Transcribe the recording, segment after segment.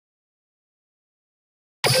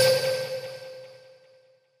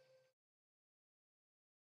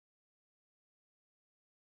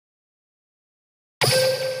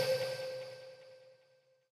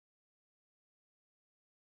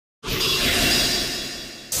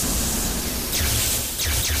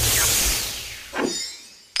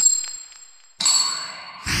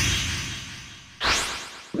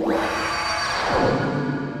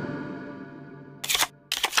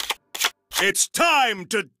It's time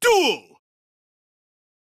to duel!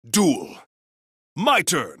 Duel. My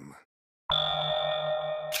turn. I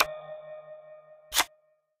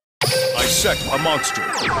set a monster.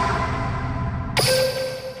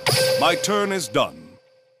 My turn is done.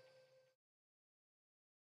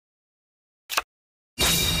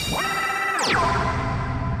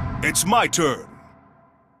 It's my turn.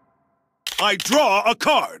 I draw a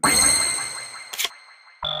card.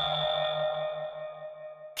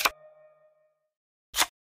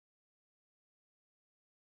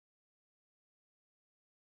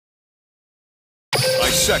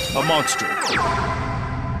 I set a monster.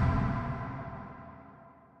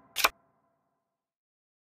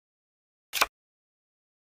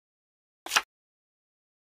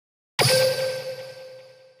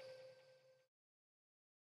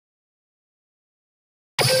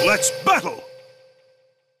 Let's battle!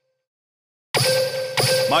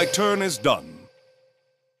 My turn is done.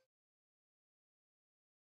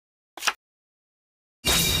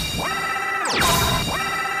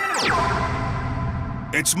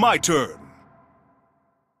 It's my turn.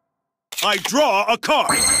 I draw a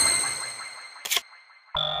card.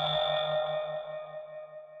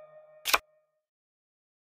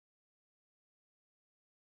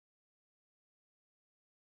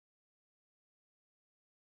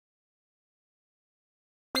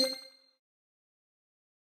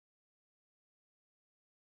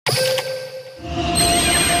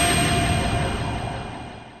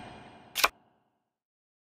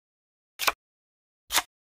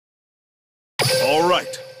 All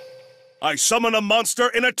right. I summon a monster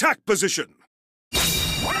in attack position.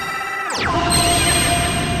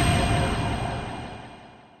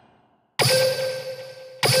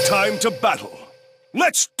 Time to battle.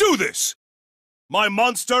 Let's do this! My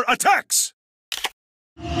monster attacks!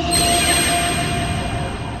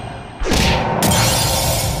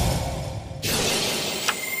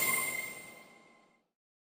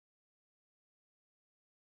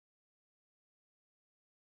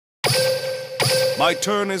 My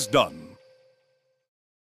turn is done.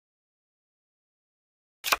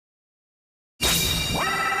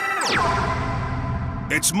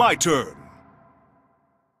 It's my turn.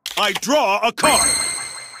 I draw a card.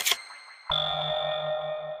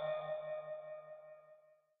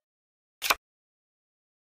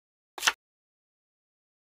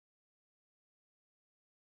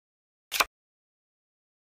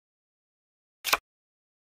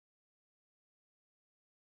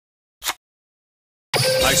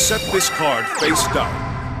 I set this card face down.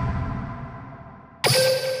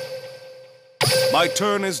 My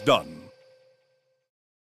turn is done.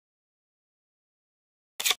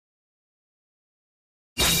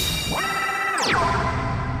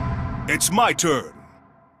 It's my turn.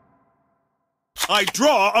 I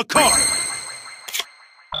draw a card.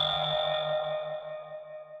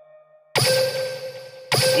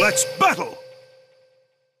 Let's battle!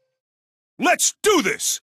 Let's do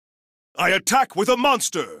this! I attack with a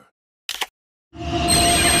monster.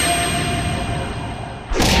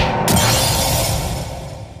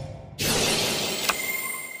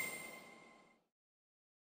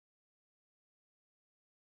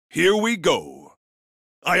 Here we go.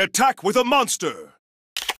 I attack with a monster.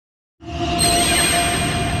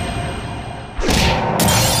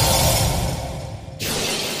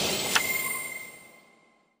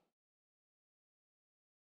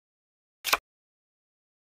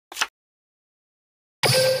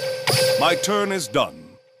 My turn is done.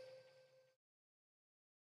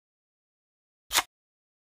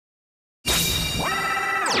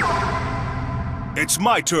 It's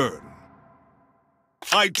my turn.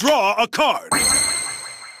 I draw a card.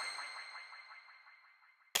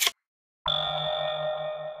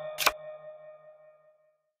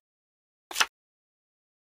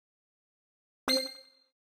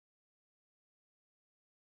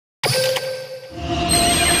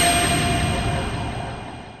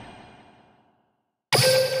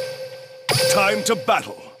 Time to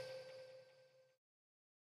battle.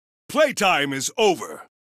 Playtime is over.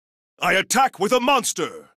 I attack with a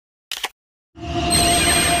monster.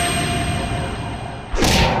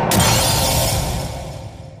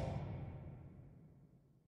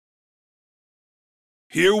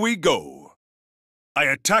 Here we go. I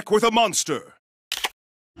attack with a monster.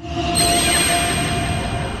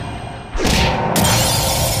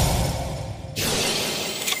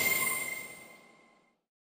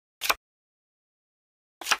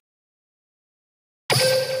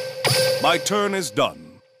 My turn is done.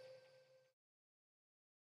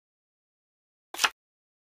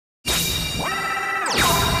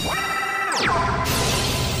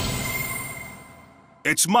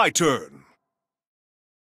 It's my turn.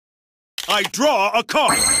 I draw a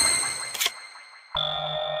card.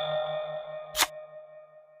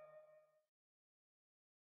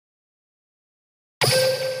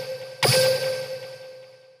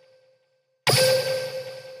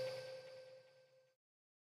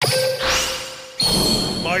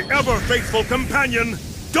 My ever-faithful companion,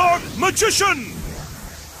 Dark Magician!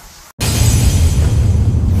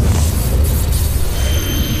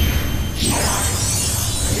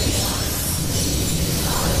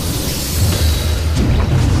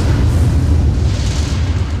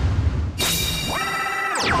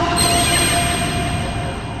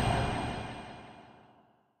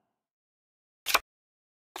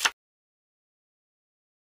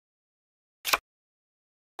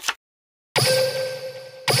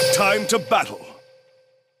 Time to battle.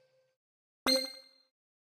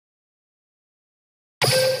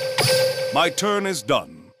 My turn is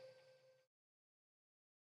done.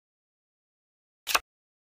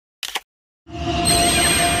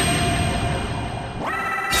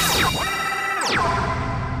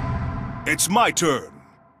 It's my turn.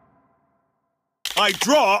 I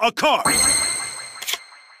draw a card.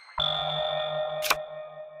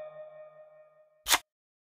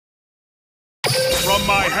 From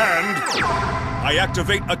my hand, I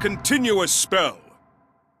activate a continuous spell.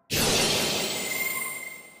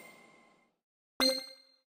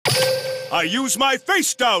 I use my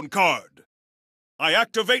face-down card. I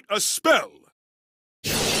activate a spell.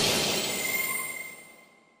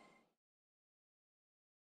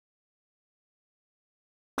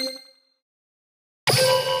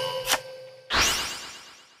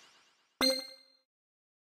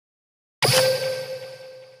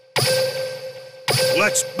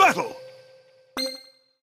 Let's battle!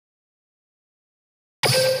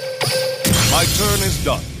 My turn is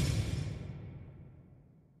done.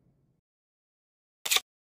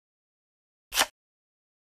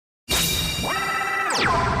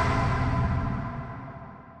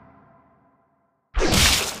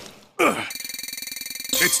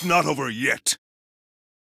 It's not over yet.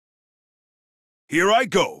 Here I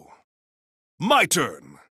go. My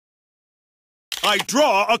turn. I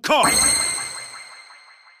draw a card.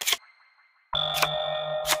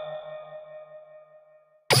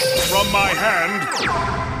 From my hand,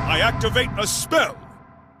 I activate a spell.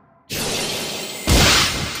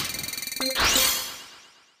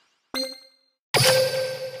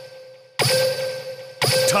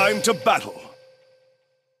 Time to battle.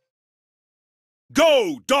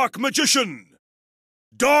 Go, Dark Magician!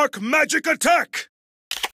 Dark Magic Attack!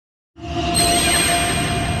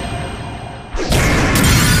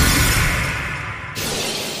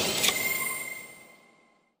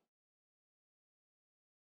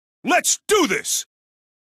 Let's do this!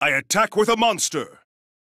 I attack with a monster.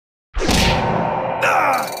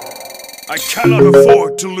 Ah! I cannot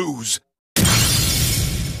afford to lose.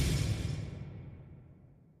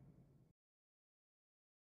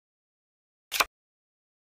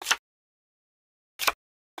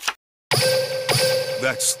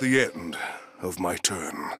 That's the end of my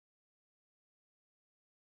turn.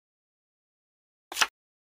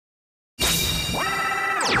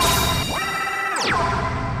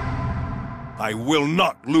 I will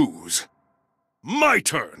not lose. My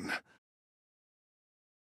turn.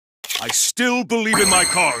 I still believe in my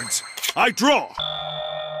cards. I draw.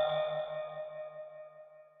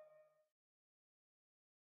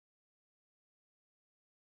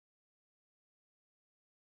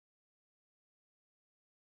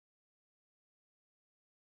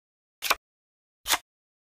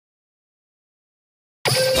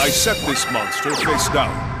 I set this monster face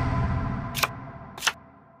down.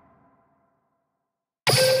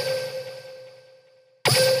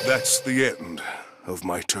 That's the end of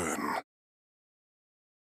my turn.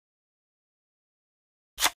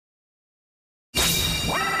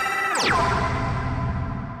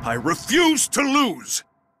 I refuse to lose!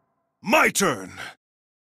 My turn!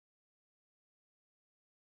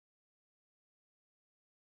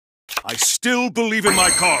 I still believe in my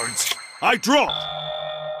cards. I draw!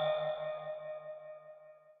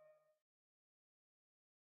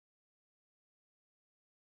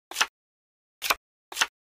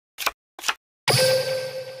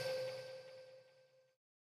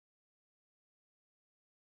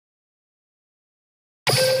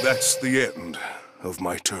 That's the end of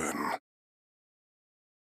my turn.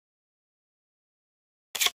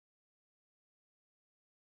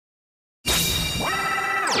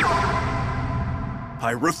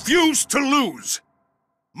 I refuse to lose!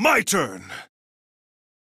 My turn!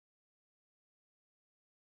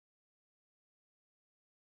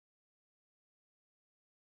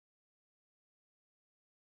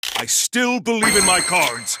 I still believe in my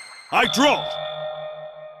cards. I draw.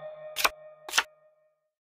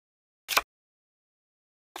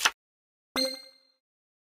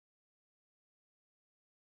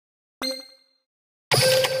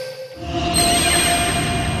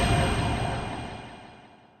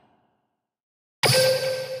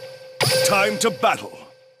 Time to battle.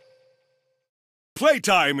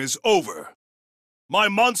 Playtime is over. My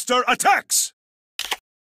monster attacks!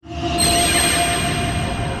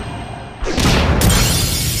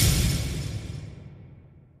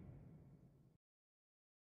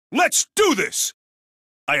 Let's do this!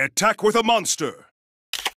 I attack with a monster.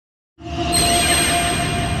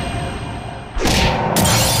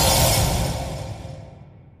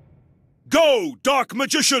 Go, Dark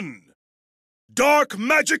Magician! Dark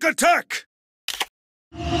Magic Attack!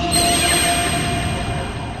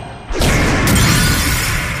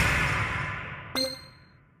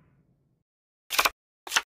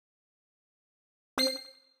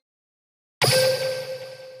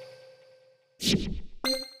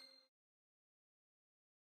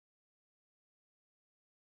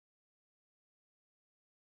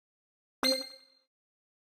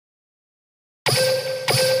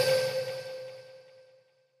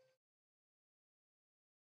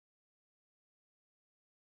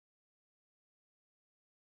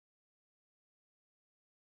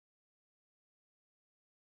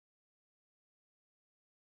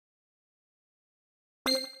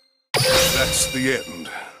 That's the end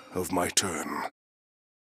of my turn.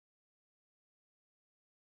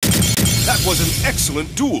 That was an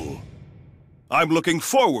excellent duel. I'm looking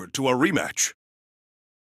forward to a rematch.